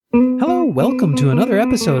welcome to another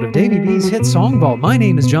episode of Davey Bee's Hit Song Vault. My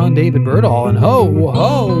name is John David Birdall, and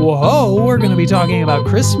we're going to be talking about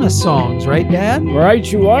Christmas songs, right, Dad? Right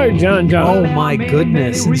you are, John. Oh, my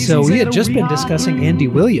goodness. And so we had just been discussing Andy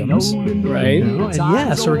Williams. Right.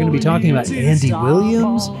 So we're going to be talking about Andy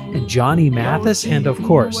Williams and Johnny Mathis, and of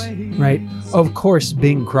course,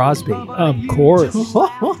 Bing Crosby. Of course.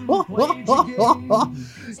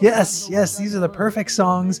 Yes, these are the perfect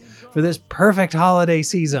songs for this perfect holiday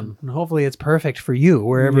season. And hopefully it's perfect for you,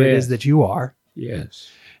 wherever it is that you are. Yes.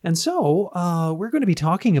 And so we're going to be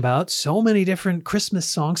talking about so many different Christmas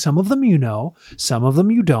songs. Some of them you know, some of them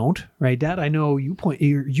you don't. Right, Dad? I know you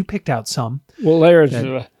picked out some. Well, there's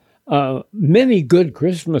many good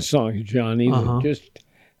Christmas songs, Johnny, that just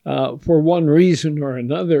for one reason or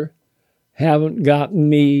another haven't gotten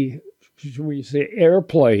me, should we say,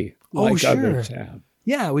 airplay like others have.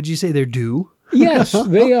 Yeah, would you say they're due? Yes,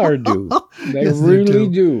 they are due. They really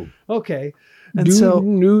do. Okay. And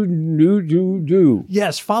do.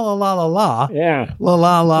 Yes, fa la la la la. Yeah. La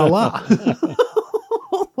la la la.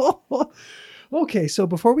 Okay, so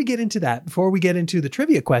before we get into the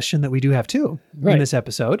trivia question that we do have too in this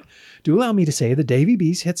episode, do allow me to say that Davey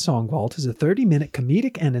Bee's Hit Song Vault is a 30-minute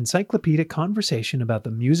comedic and encyclopedic conversation about the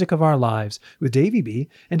music of our lives with Davey Bee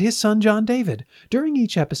and his son John David. During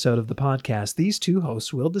each episode of the podcast, these two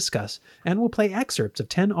hosts will discuss and will play excerpts of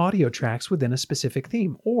 10 audio tracks within a specific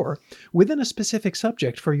theme or within a specific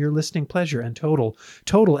subject for your listening pleasure and total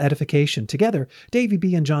edification. Together, Davey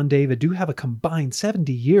Bee and John David do have a combined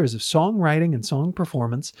 70 years of songwriting and song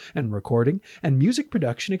performance and recording and music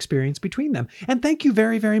production experience between them. And thank you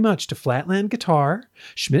very, very much to Flatland Guitar,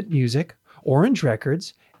 Schmidt Music, Orange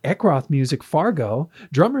Records, Eckroth Music, Fargo,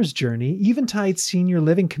 Drummer's Journey, Eventide Senior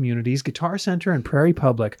Living Communities, Guitar Center, and Prairie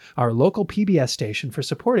Public, our local PBS station, for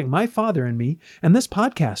supporting my father and me and this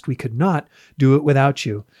podcast. We could not do it without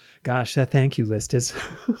you. Gosh, that thank you list is...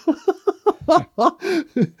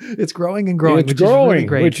 It's growing and growing. It's growing, is really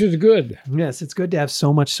great. Which is good. Yes, it's good to have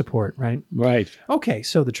so much support, right? Right. Okay,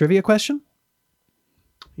 so the trivia question.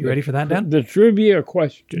 You ready for that, Dan? The trivia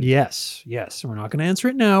question. Yes. We're not going to answer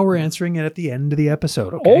it now. We're answering it at the end of the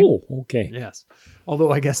episode, okay? Oh, okay. Yes.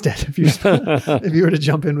 Although I guess, Dad, if you were to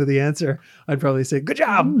jump in with the answer, I'd probably say, good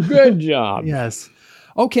job. Good job. Yes.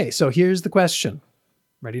 Okay, so here's the question.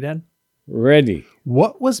 Ready, Dad? Ready.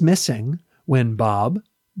 What was missing when Bob,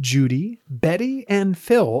 Judy, Betty, and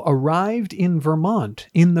Phil arrived in Vermont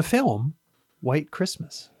in the film White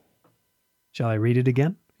Christmas? Shall I read it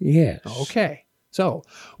again? Yes. Okay. So,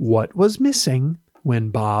 what was missing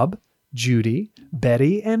when Bob, Judy,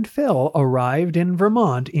 Betty, and Phil arrived in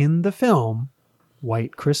Vermont in the film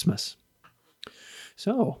White Christmas?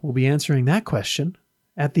 So, we'll be answering that question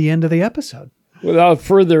at the end of the episode. Without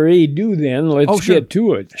further ado, then, let's get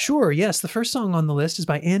to it. Sure, yes. The first song on the list is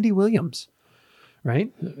by Andy Williams.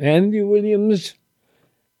 Right? Andy Williams,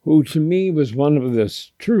 who to me was one of the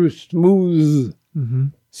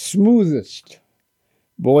smoothest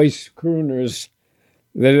voice crooners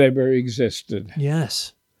that ever existed.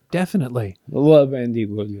 Yes, definitely. I love Andy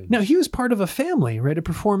Williams. Now, he was part of a family, right? A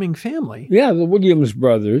performing family. Yeah, the Williams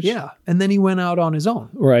brothers. Yeah, and then he went out on his own.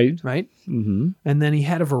 Right. Mm-hmm. And then he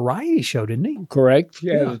had a variety show, didn't he? Correct.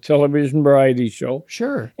 Yeah, a television variety show.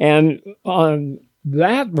 Sure. And on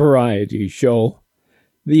that variety show,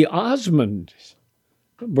 the Osmond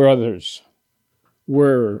brothers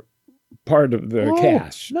were part of the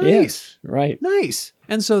cast. Nice. Yes, right. Nice.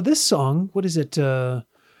 And so this song, what is it?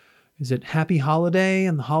 Is it Happy Holiday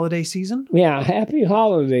and the Holiday Season? Yeah, Happy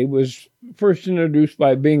Holiday was first introduced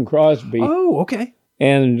by Bing Crosby. Oh, okay.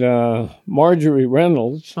 And Marjorie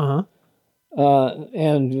Reynolds. Uh-huh.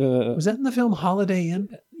 Was that in the film Holiday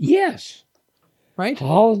Inn? Yes. Right?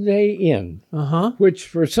 Holiday Inn. Uh-huh. Which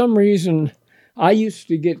for some reason I used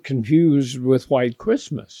to get confused with White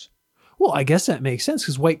Christmas. Well, I guess that makes sense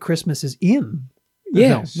because White Christmas is in the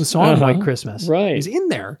film. The song White Christmas is in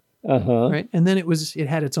there. Right? And then it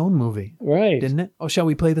had its own movie. Right. Didn't it? Oh, shall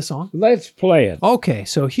we play the song? Let's play it. Okay,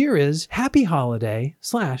 so here is Happy Holiday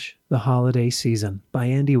 / The Holiday Season by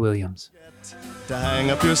Andy Williams. To hang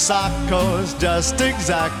up your sock, 'cause just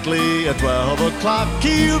exactly at 12 o'clock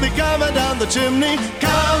he'll be coming down the chimney,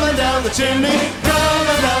 coming down the chimney,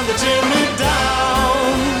 coming down the chimney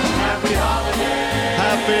down. Happy holiday,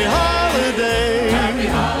 happy holiday, happy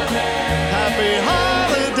holiday, happy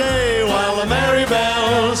holiday, while the merry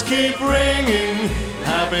bells keep ringing.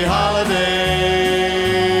 Happy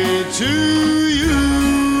holiday to you.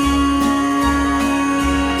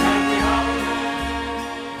 Happy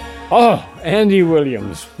holiday. Oh, Andy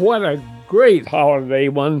Williams, what a great holiday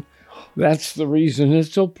one. That's the reason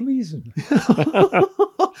it's so pleasing.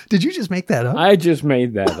 Did you just make that up? I just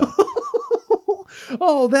made that up.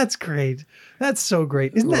 Oh, that's great. That's so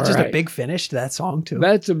great. Isn't that just a big finish to that song, too?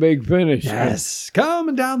 That's a big finish. Yes.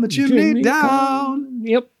 Coming down the chimney down.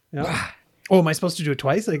 Yep. Oh, am I supposed to do it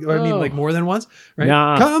twice? Like more than once? Right?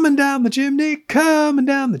 Nah. Coming down the chimney,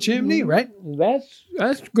 right?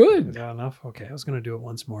 That's good. Got enough? Okay, I was going to do it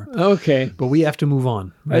once more. Okay. But we have to move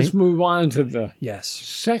on. Right? Let's move on to the Yes.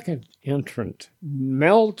 second entrant.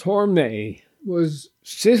 Mel Torme was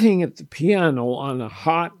sitting at the piano on a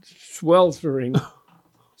hot, sweltering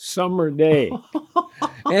summer day,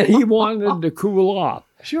 and he wanted to cool off.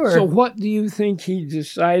 Sure. So what do you think he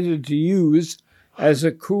decided to use as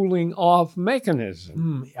a cooling off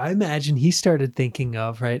mechanism? I imagine he started thinking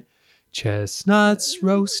of, right, chestnuts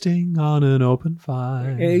roasting on an open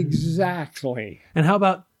fire. Exactly. And how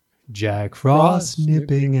about Jack Frost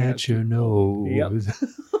nipping at your nose? Yep.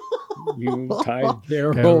 Yuletide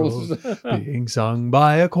carols. Being sung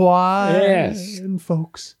by a choir. Yes. And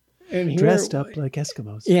folks And dressed up like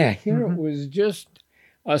Eskimos. Yeah, here it was just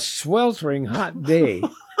a sweltering hot day.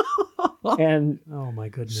 And oh my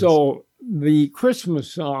goodness. so the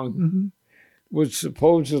Christmas song was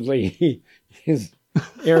supposedly his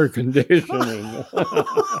air conditioning.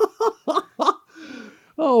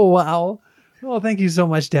 Oh, wow. Oh, thank you so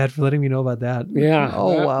much, Dad, for letting me know about that. Yeah.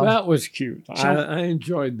 Oh, wow. That was cute. I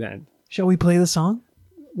enjoyed that. Shall we play the song?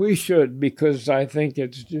 We should, because I think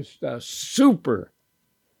it's just a super,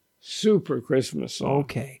 super Christmas song.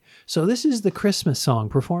 Okay. So this is the Christmas song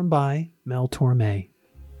performed by Mel Torme.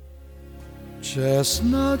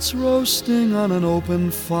 Chestnuts roasting on an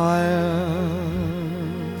open fire,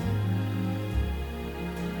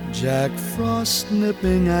 Jack Frost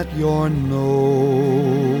nipping at your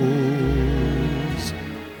nose,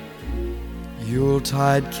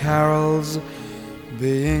 Yuletide carols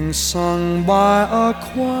being sung by a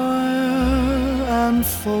choir, and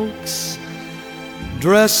folks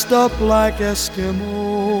dressed up like Eskimos.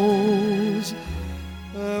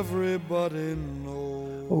 Everybody knows.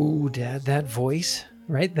 Oh, Dad, that voice,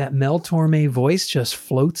 right? That Mel Torme voice just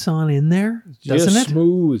floats on in there, doesn't Just it?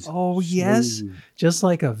 smooth. Oh, yes. Just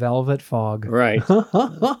like a velvet fog. Right.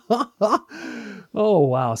 Oh,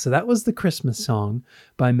 wow. So that was the Christmas song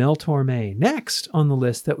by Mel Torme. Next on the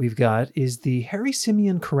list that we've got is the Harry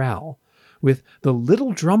Simeon Chorale with The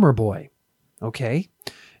Little Drummer Boy. Okay.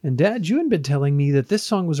 And Dad, you had been telling me that this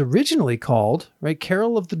song was originally called, right,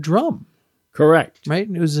 Carol of the Drum. Correct. Right?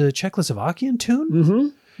 And it was a Czechoslovakian tune. Mm-hmm.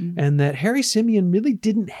 And that Harry Simeon really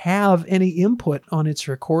didn't have any input on its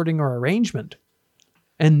recording or arrangement.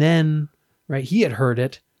 And then, right, he had heard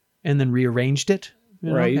it and then rearranged it,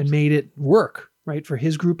 Right. and made it work, right, for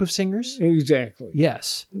his group of singers. Exactly.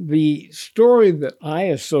 Yes. The story that I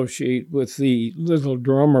associate with the Little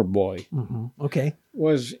Drummer Boy Okay.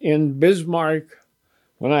 was in Bismarck,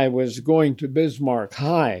 when I was going to Bismarck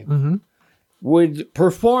High, would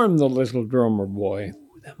perform the Little Drummer Boy.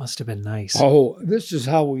 That must have been nice. Oh, this is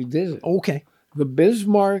how we did it. Okay. The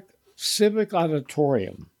Bismarck Civic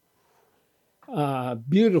Auditorium.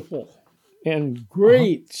 Beautiful and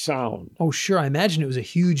great sound. Oh, sure. I imagine it was a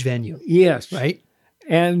huge venue, Yes. right?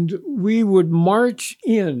 And we would march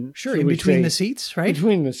in. Sure. shall In we between say, the seats, right?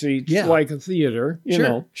 Between the seats, Yeah. like a theater, you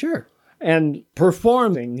know, Sure. and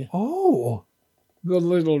performing Oh. the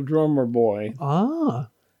Little Drummer Boy Ah.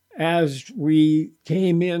 as we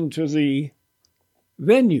came into the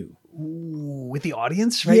venue. Ooh, with the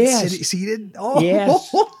audience, right? Yes. Seated. Oh. Yes.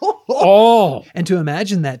 Oh, And to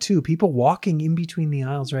imagine that too, people walking in between the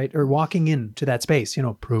aisles, right? Or walking into that space,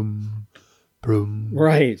 prum, prum,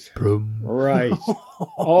 right, prum. right.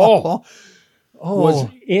 Oh, Oh, was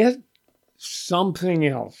it something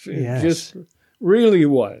else? It Yes. just really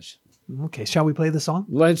was. okay. Shall we play the song?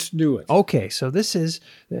 Let's do it. Okay, so this is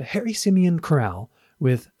the Harry Simeon Chorale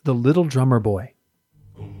with The Little Drummer Boy.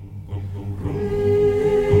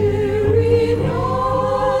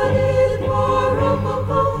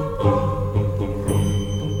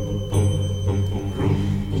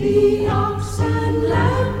 The ox and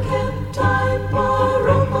lamb kept time,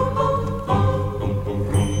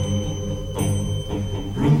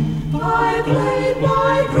 I played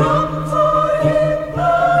my drum for him,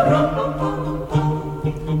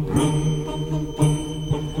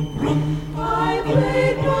 I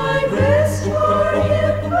played my wrist for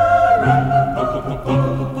him.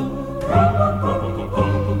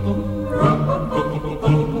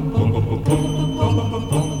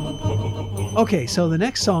 Okay, so the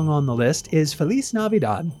next song on the list is Feliz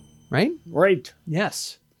Navidad, right? Right.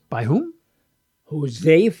 Yes. By whom?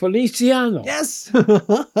 Jose Feliciano. Yes.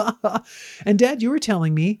 And Dad, you were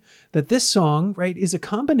telling me that this song, right, is a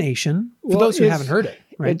combination, for Well, those who it's- haven't heard it,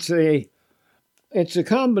 right? It's a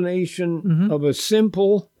combination of a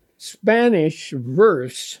simple Spanish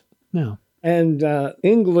verse Yeah. and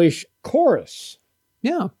English chorus.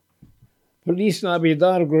 Yeah. Feliz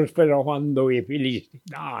Navidad, Prospero Cuando y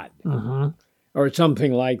Felicidad. Or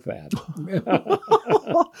something like that.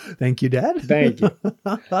 Thank you, Dad. Thank you.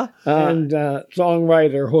 And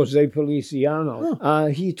songwriter Jose Feliciano,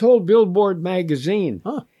 he told Billboard magazine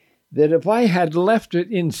that if I had left it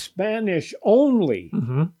in Spanish only,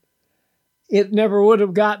 it never would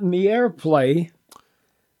have gotten the airplay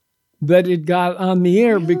that it got on the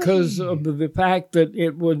air because of the fact that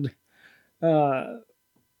it would,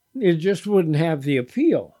 it just wouldn't have the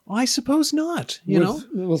appeal. Well, I suppose not, you know?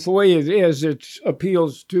 With the way it is, it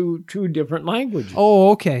appeals to two different languages. Oh,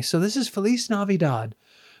 okay. So this is Feliz Navidad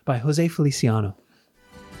by Jose Feliciano.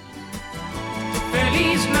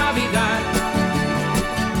 Feliz Navidad,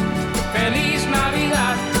 Feliz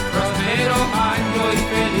Navidad, prospero año y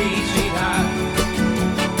felicidad.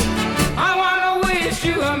 I want to wish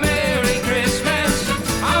you a Merry Christmas.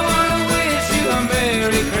 I want to wish you a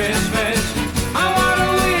Merry Christmas. I want to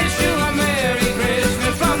wish you a Merry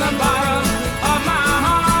Christmas from the bottom of my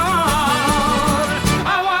heart.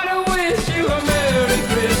 I want to wish you a Merry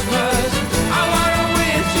Christmas. I want to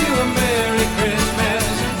wish you a Merry Christmas.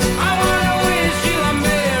 I want to wish you a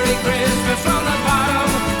Merry Christmas from the bottom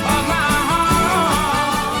of my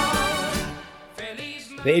heart.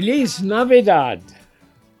 Feliz Navidad.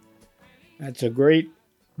 That's a great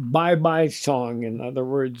bye-bye song. In other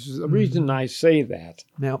words, the reason I say that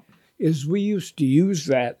Now, is we used to use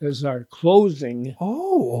that as our closing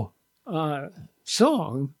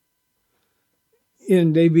song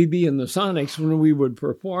in Davey Bee and the Sonics when we would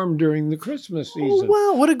perform during the Christmas season.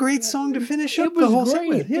 wow, what a great song to finish up It the was whole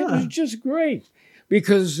great. segment. It Yeah. was just great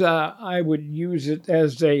because I would use it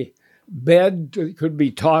as a bed that could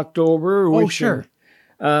be talked over. Oh, wishing, sure.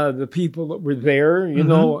 the people that were there, you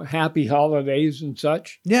know, happy holidays and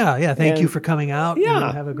such. Yeah. Thank you And- for coming out. Yeah, You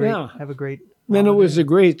know, have a great. And it was a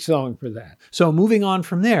great song for that. So moving on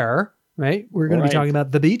from there, right? We're going to Right. be talking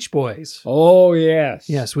about the Beach Boys. Oh, yes.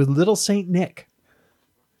 Yes, with Little Saint Nick.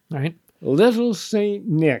 Right? Little Saint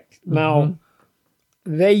Nick. Now,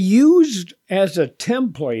 they used as a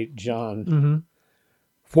template, John,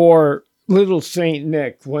 for Little Saint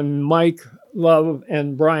Nick when Mike Love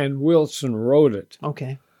and Brian Wilson wrote it.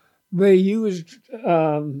 Okay. They used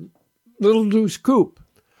Little Deuce Coupe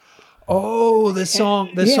Oh, the song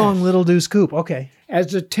Yes. Little Deuce Coupe. Okay.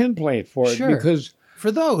 as a template for it Sure. because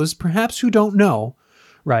For those perhaps who don't know,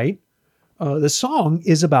 right? The song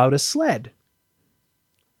is about a sled.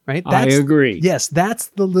 Right? I agree. Yes, that's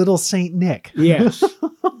the Little Saint Nick, Yes.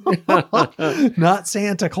 not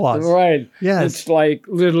Santa Claus. Right. Yes. It's like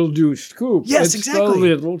Little Deuce Coupe. Yes, it's exactly. the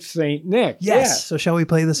Little Saint Nick. Yes. So shall we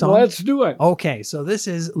play the song? Let's do it. Okay, so this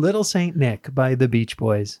is Little Saint Nick by the Beach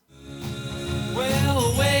Boys.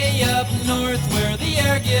 Well, way up north where the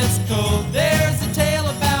air gets cold, there's a tale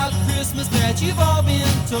about Christmas that you've all been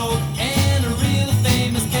told. And a real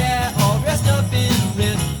famous cat all dressed up in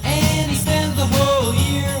red, and he spends the whole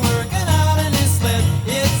year working out on his sled.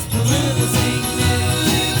 It's the Little Saint Nick,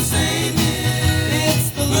 Little Saint Nick. It's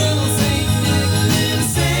the Little Saint Nick, Little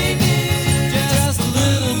Saint Nick. Just a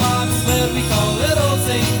little bobsled, we call it Old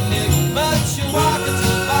Saint Nick, but she'll walk a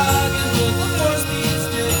toboggan with a 4-speed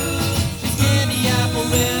stick. She's candy apple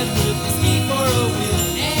red with a ski for a wheel,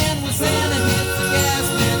 and when Santa hits the gas,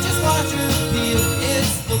 man, just watch her peel.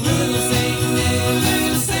 It's the Little Saint Nick,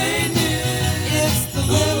 Little Saint Nick. It's the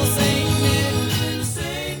Little Saint Nick, Little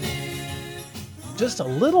Saint Nick. Just a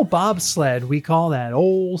little bobsled, we call that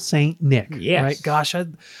Old Saint Nick. Yes. Right? Gosh,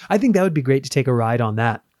 I think that would be great to take a ride on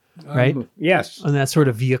that, right? Yes. On that sort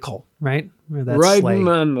of vehicle, right? Or that Riding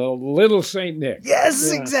sleigh. on the Little Saint Nick.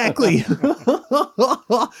 Yes, exactly.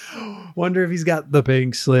 Wonder if he's got the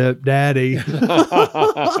pink slip, Daddy.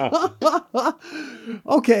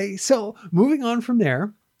 Okay, so moving on from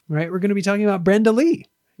there, right? We're going to be talking about Brenda Lee,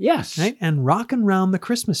 Yes. right? And Rockin' Round the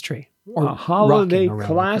Christmas Tree. A holiday Rockin' Around the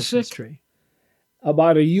classic Christmas Tree.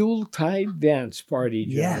 about a Yuletide dance party,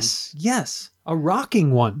 John. Yes. A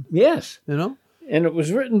rocking one, Yes. you know? And it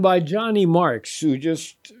was written by Johnny Marks, who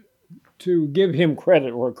just, to give him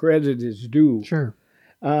credit where credit is due, Sure.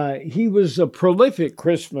 he was a prolific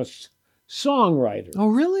Christmas songwriter. Oh,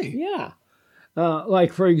 really? Yeah.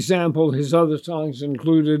 Like, for example, his other songs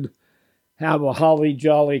included Have a Holly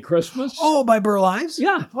Jolly Christmas. Oh, by Burl Ives?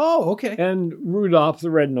 Yeah. Oh, okay. And Rudolph the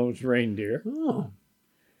Red-Nosed Reindeer. Oh,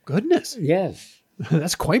 goodness. Yes.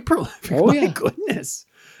 That's quite prolific. Oh, My yeah. goodness.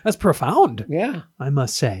 That's profound, Yeah. I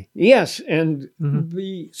must say. Yes, and Mm-hmm.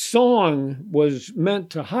 the song was meant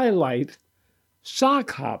to highlight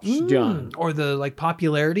sock hops, John. Or the like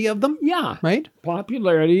popularity of them. Yeah. Right?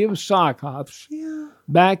 Popularity of sock hops. Yeah.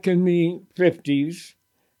 Back in the 50s.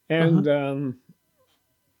 And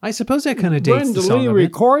I suppose that kind of dates Brenda the song Lee a bit.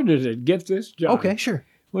 recorded it. Get this, John. Okay, sure.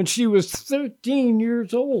 When she was 13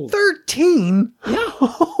 years old. 13?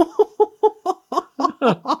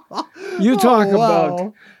 You talk Oh, wow.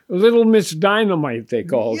 about Little Miss Dynamite, they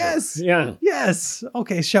called Yes. her. Yeah. Yes.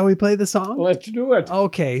 Okay, shall we play the song? Let's do it.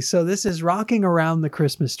 Okay, so this is Rocking Around the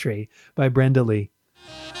Christmas Tree by Brenda Lee.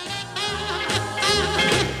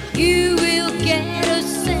 You will get a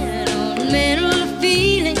sentimental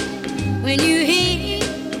feeling when you hear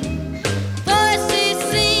voices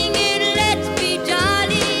singing, let's be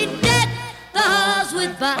jolly, deck the halls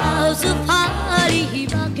with boughs of holly,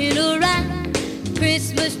 rocking around the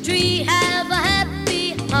Christmas tree, have a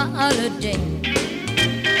happy holiday.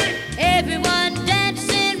 Everyone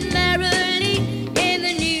dancing merrily in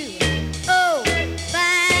the new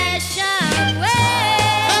old-fashioned way.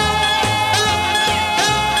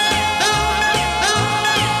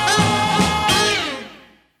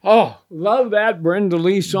 Oh, love that Brenda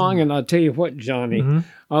Lee song. And I'll tell you what, Johnny,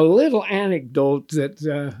 a little anecdote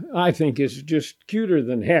that I think is just cuter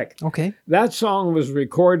than heck. Okay. That song was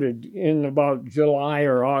recorded in about July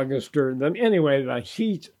or August, anyway, the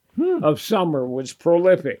heat of summer was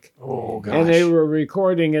prolific. Oh, gosh. And they were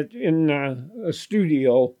recording it in a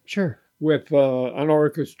studio Sure. with an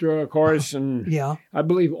orchestra, of course, and Yeah. I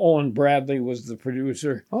believe Owen Bradley was the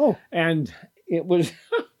producer. Oh. And it was,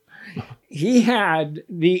 he had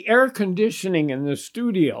the air conditioning in the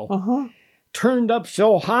studio Uh-huh. turned up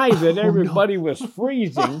so high that everybody was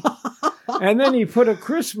freezing. And then he put a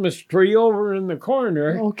Christmas tree over in the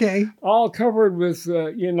corner, Okay. all covered with,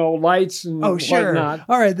 lights and Oh, sure. whatnot.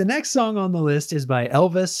 All right, the next song on the list is by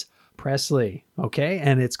Elvis Presley, okay?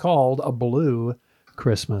 And it's called A Blue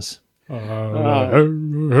Christmas. That's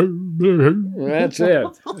it.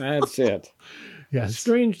 That's it. The Yes.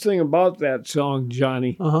 strange thing about that song,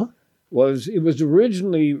 Johnny, Uh-huh. was it was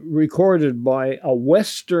originally recorded by a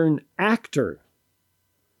Western actor,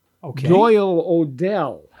 Okay. Doyle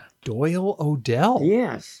Odell. Doyle Odell.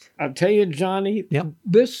 Yes. I'll tell you, Johnny, Yep.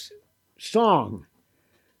 this song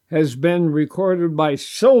has been recorded by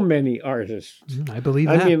so many artists. I believe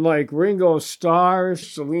I that. mean, like Ringo Starr,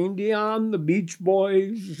 Celine Dion, the Beach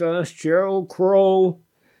Boys, Sheryl Crow,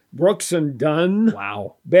 Brooks and Dunn,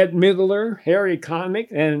 Wow. Bette Midler, Harry Connick,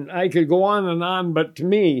 and I could go on, but to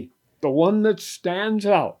me, the one that stands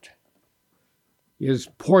out is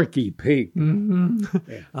Porky Pig.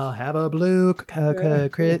 I'll have a blue holiday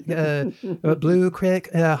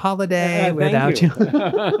Thank without you.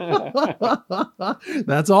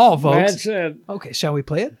 That's all, folks. That's it. Okay, shall we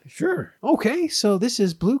play it? Sure. Okay, so this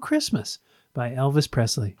is Blue Christmas by Elvis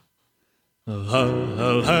Presley.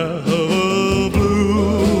 I'll have a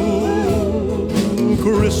blue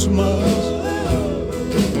Christmas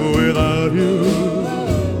without you.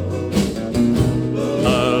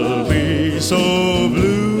 I'll be so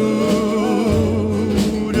blue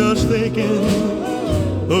just thinking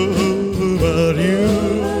about you.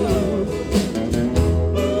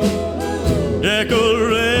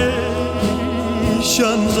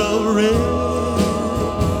 Decorations of red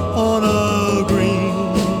on a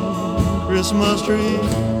green Christmas tree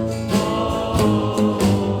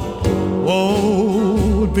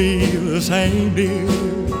won't be the same, dear,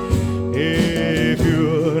 if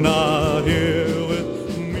you're not here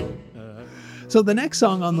with me. So the next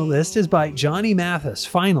song on the list is by Johnny Mathis.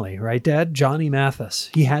 Finally, right, Dad? Johnny Mathis.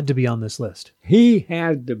 He had to be on this list. He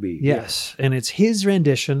had to be. Yes, and it's his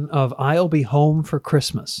rendition of I'll Be Home for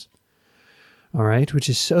Christmas. All right, which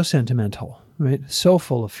is so sentimental, right? So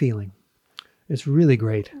full of feeling. It's really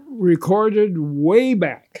great. Recorded way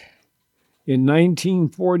back in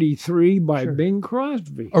 1943 by Bing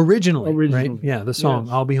Crosby. Originally, Originally, right? Yeah, the song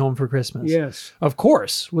yes. I'll Be Home for Christmas. Yes. Of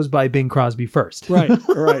course, was by Bing Crosby first. Right,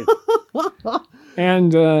 right.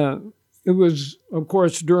 And it was, of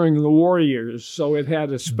course, during the war years, so it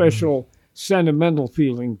had a special sentimental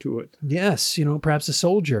feeling to it. Yes, perhaps a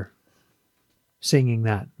soldier singing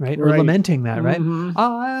that, right? Or Right. lamenting that, right?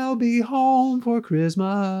 I'll be home for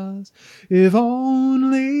Christmas, if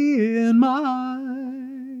only in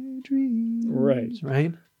my dreams. Right.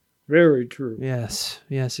 Right? Very true. Yes,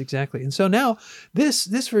 yes, exactly. And so now this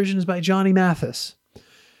version is by Johnny Mathis.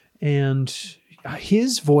 And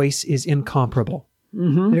his voice is incomparable.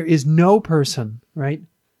 There is no person, right,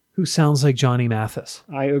 who sounds like Johnny Mathis.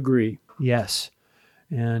 I agree. Yes.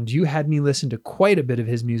 And you had me listen to quite a bit of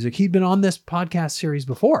his music. He'd been on this podcast series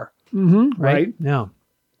before. Right. Yeah.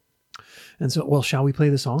 And so, well, shall we play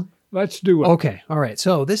the song? Let's do it. Okay. All right.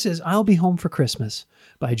 So this is I'll Be Home for Christmas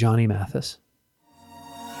by Johnny Mathis.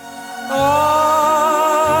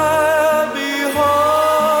 I'll be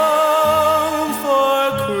home for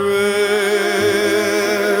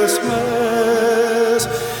Christmas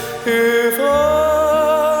if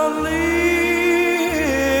only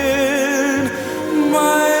in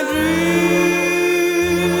my dreams.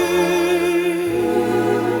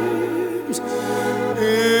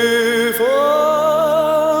 If only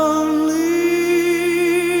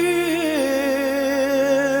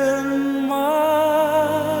in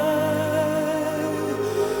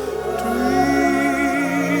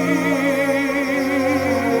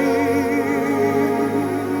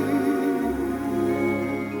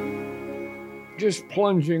Just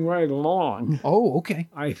plunging right along. Oh, okay.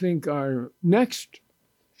 I think our next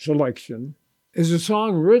selection is a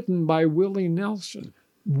song written by Willie Nelson.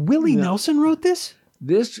 Willie Nelson wrote this?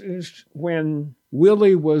 This is when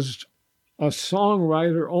Willie was a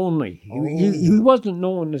songwriter only. He wasn't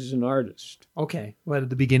known as an artist. Okay. What, at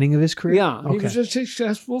the beginning of his career? Yeah, Okay. he was a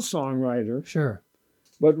successful songwriter, Sure.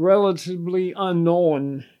 but relatively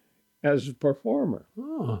unknown as a performer.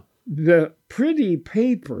 Oh. The pretty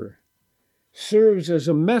paper serves as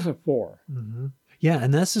a metaphor. Mm-hmm. Yeah,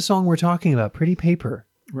 and that's the song we're talking about, Pretty Paper.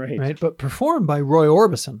 Right. Right? But performed by Roy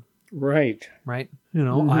Orbison. Right. Right. You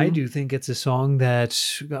know, I do think it's a song that,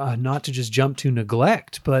 not to just jump to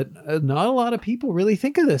neglect, but not a lot of people really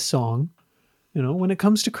think of this song, you know, when it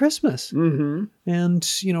comes to Christmas. Mm-hmm.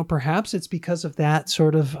 And, you know, perhaps it's because of that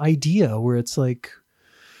sort of idea where it's like,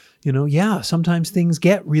 you know, yeah, sometimes things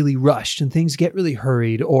get really rushed and things get really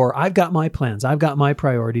hurried, or I've got my plans, I've got my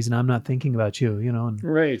priorities, and I'm not thinking about you, you know, and,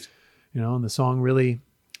 Right. you know, and the song really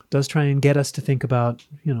does try and get us to think about,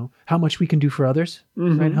 you know, how much we can do for others,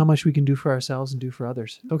 right? How much we can do for ourselves and do for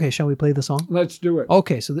others. Okay, shall we play the song? Let's do it.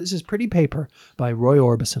 Okay, so this is Pretty Paper by Roy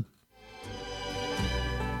Orbison.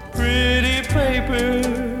 pretty paper,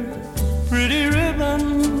 pretty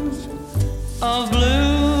ribbons of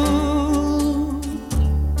blue.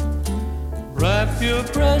 Wrap your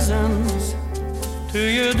presents to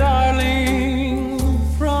your darling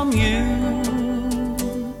from you.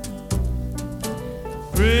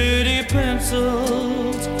 Pretty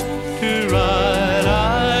pencils to write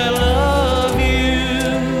I love you.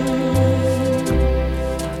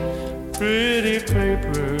 Pretty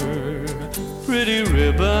paper, pretty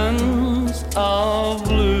ribbons of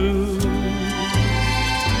blue.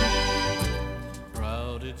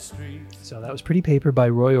 Crowded streets. So that was Pretty Paper by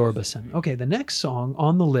Roy Orbison. Okay, the next song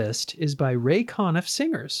on the list is by Ray Conniff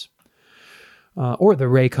Singers. Or the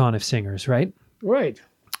Ray Conniff Singers, right? Right.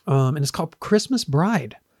 And it's called Christmas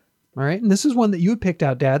Bride. All right. And this is one that you had picked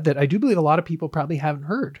out, Dad, that I do believe a lot of people probably haven't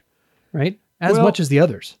heard, right? As Well, much as the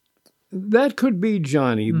others. That could be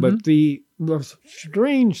Johnny, but the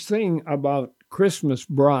strange thing about Christmas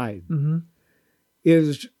Bride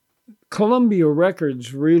is Columbia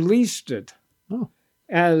Records released it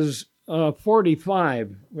as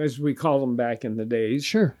 45, as we call them back in the days.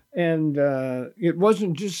 Sure. And it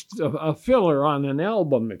wasn't just a filler on an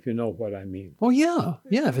album, if you know what I mean. Oh, yeah.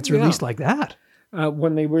 Yeah, if it's released like that.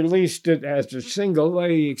 When they released it as a single,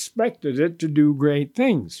 they expected it to do great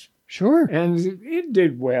things. Sure. And it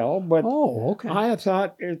did well, but okay. I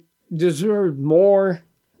thought it deserved more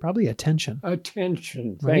Probably attention.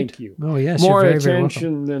 attention. Right? Thank you. Oh, yes. More you're very, very welcome.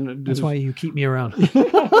 attention than it That's deserved. why you keep me around.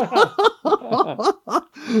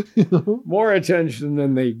 More attention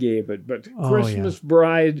than they gave it. But Oh, Christmas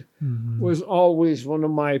Bride Mhm. was always one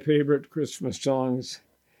of my favorite Christmas songs.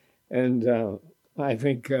 And I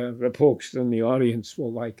think the folks in the audience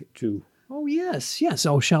will like it too. Oh, yes. Yes.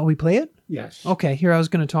 Oh, shall we play it? Yes. Okay. Here I was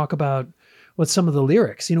going to talk about what some of the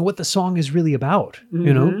lyrics, you know, what the song is really about,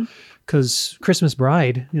 you know, because Christmas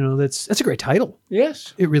Bride, you know, that's a great title.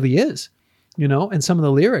 Yes. It really is, you know, and some of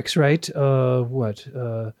the lyrics, right?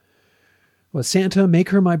 What Santa, make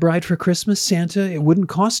her my bride for Christmas. Santa, it wouldn't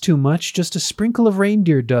cost too much. Just a sprinkle of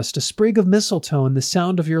reindeer dust, a sprig of mistletoe, and the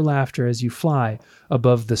sound of your laughter as you fly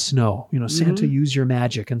above the snow. You know, Santa, use your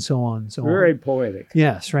magic, and so on and so on. Very poetic.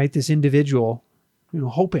 Yes, right? This individual, you know,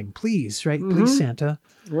 hoping, please, right? Please, Santa,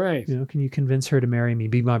 Right. you know, can you convince her to marry me,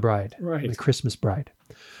 be my bride? Right. My Christmas bride.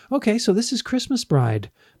 Okay, so this is Christmas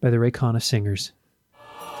Bride by the Ray Conniff Singers.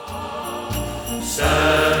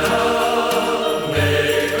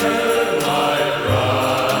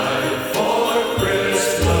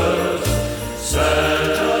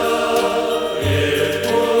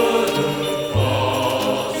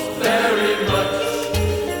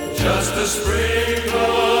 Just a sprinkle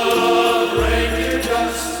of reindeer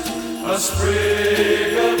dust, a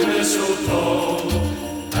sprig of mistletoe,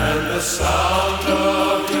 and the sound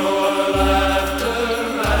of your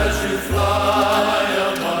laughter as you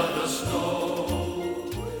fly above the snow.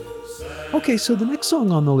 Okay, so the next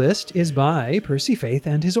song on the list is by Percy Faith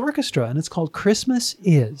and his orchestra, and it's called Christmas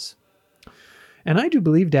Is. And I do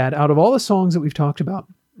believe, Dad, out of all the songs that we've talked about,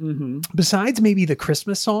 besides maybe the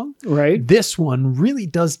Christmas song, Right. this one really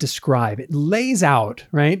does describe, it lays out,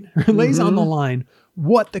 right? It lays on the line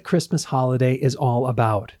what the Christmas holiday is all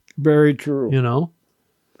about, Very true. you know?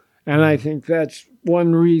 And I think that's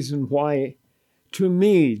one reason why, to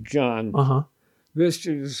me, John, Uh-huh. this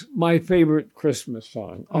is my favorite Christmas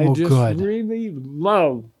song. I Oh, just good. really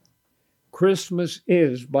love Christmas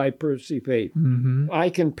Is by Percy Faith. I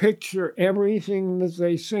can picture everything that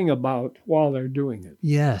they sing about while they're doing it.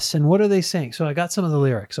 Yes, and what are they saying? So I got some of the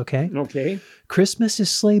lyrics, okay? Okay? Christmas is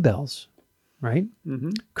sleigh bells, right?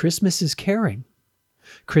 Christmas is caring.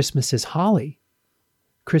 Christmas is holly.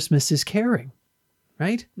 Christmas is caring,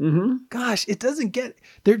 right? Gosh, it doesn't get.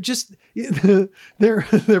 They're just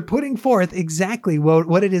they're putting forth exactly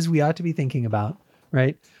what it is we ought to be thinking about,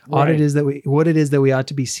 right? What it is that we ought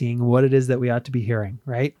to be seeing, what it is that we ought to be hearing,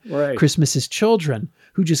 right? Right. Christmas is children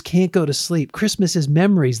who just can't go to sleep. Christmas is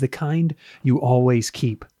memories, the kind you always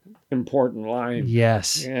keep. Important line.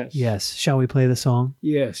 Yes. Yes. Yes. Shall we play the song?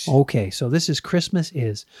 Yes. Okay, so this is Christmas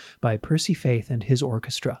Is by Percy Faith and his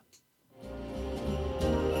orchestra.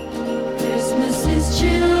 Christmas is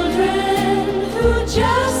children who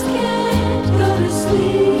just can't go to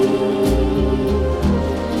sleep.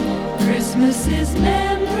 Christmas is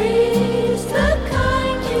memories, the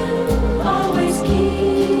kind you always keep.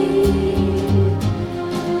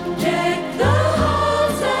 Deck the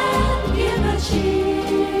halls and give a cheer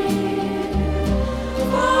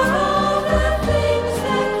for all the things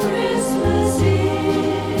that Christmas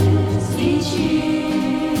is each year.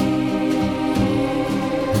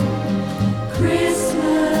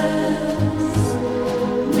 Christmas,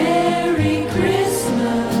 Merry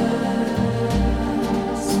Christmas,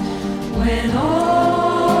 when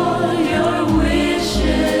all your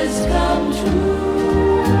wishes come true.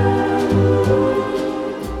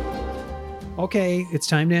 Okay, it's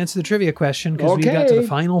time to answer the trivia question because we got to the Okay.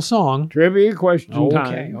 final song. Trivia question Okay,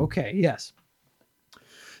 time. okay, yes.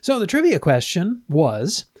 So the trivia question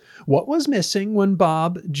was, what was missing when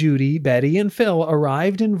Bob, Judy, Betty, and Phil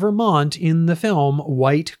arrived in Vermont in the film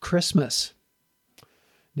White Christmas?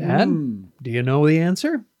 Dad, do you know the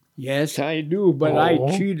answer? Yes, I do, but I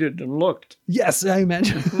cheated and looked. Yes, I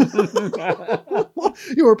imagine.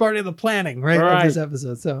 You were part of the planning, right, of this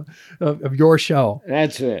episode, so of your show.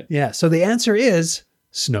 That's it. Yeah, so the answer is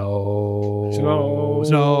snow. Snow.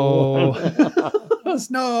 Snow.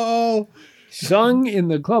 Snow. Sung in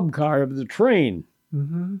the club car of the train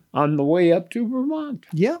on the way up to Vermont.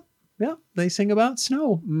 Yeah, yeah, they sing about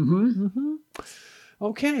snow.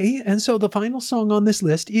 Okay, and so the final song on this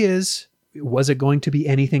list is, was it going to be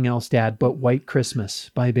anything else, Dad, but White Christmas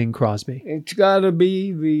by Bing Crosby? It's got to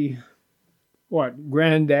be the,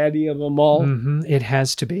 granddaddy of them all. It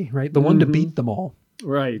has to be, right? The one to beat them all,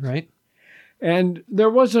 Right. right? And there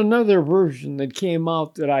was another version that came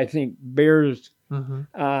out that I think bears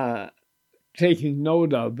taking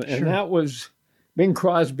note of, and that was Bing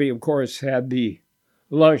Crosby, of course, had the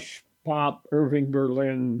lush pop Irving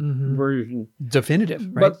Berlin version. Definitive,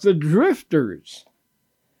 right? But the Drifters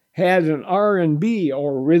had an R&B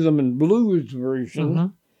or rhythm and blues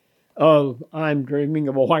version of I'm Dreaming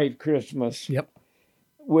of a White Christmas. Yep.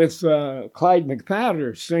 With Clyde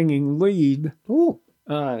McPhatter singing lead. Ooh.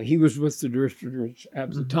 He was with the Drifters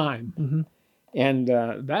at the time. And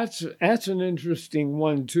that's an interesting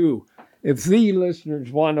one, too. If the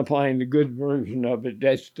listeners want to find a good version of it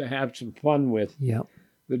just to have some fun with, Yep.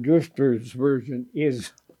 the Drifters version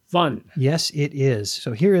is fun. Yes, it is.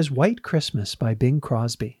 So here is White Christmas by Bing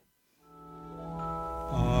Crosby.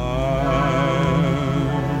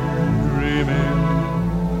 I'm dreaming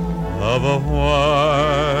of a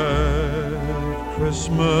white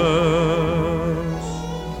Christmas,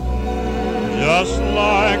 just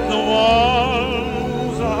like the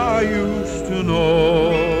ones I used to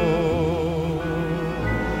know,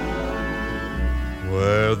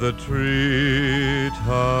 where the treetops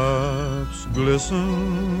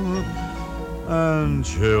glisten and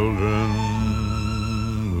children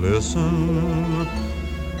listen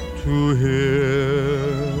to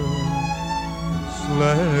hear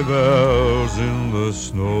sleigh bells in the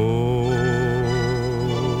snow.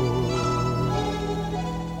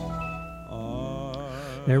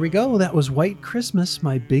 There we go. That was White Christmas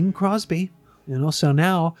by Bing Crosby. You know, so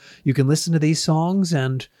now you can listen to these songs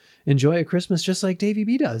and enjoy a Christmas just like Davey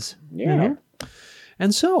Bee does. Yeah. You know?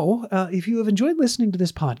 And so, if you have enjoyed listening to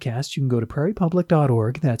this podcast, you can go to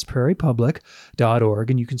prairiepublic.org. That's prairiepublic.org.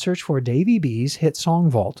 And you can search for Davey Bee's Hit Song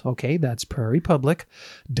Vault. Okay, that's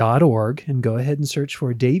prairiepublic.org. And go ahead and search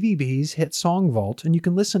for Davey Bee's Hit Song Vault. And you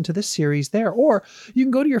can listen to this series there. Or you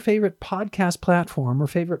can go to your favorite podcast platform or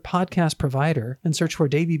favorite podcast provider and search for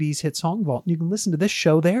Davey Bee's Hit Song Vault. And you can listen to this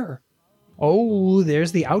show there. Oh,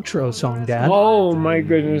 there's the outro song, Dad. Oh, my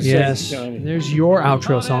goodness. Yes, Johnny. there's your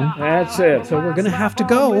outro song. That's it. So we're going to have to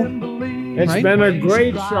go. It's been a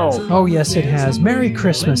great show. Oh, yes, it has. Merry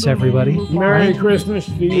Christmas, everybody. Merry Christmas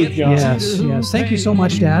to you, John. Yes. Thank you so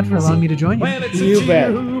much, Dad, for allowing me to join you. You bet.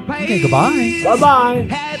 Okay, goodbye. Bye-bye.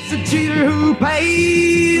 It's a cheater who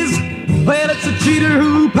pays. Well, it's a cheater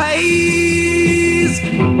who pays.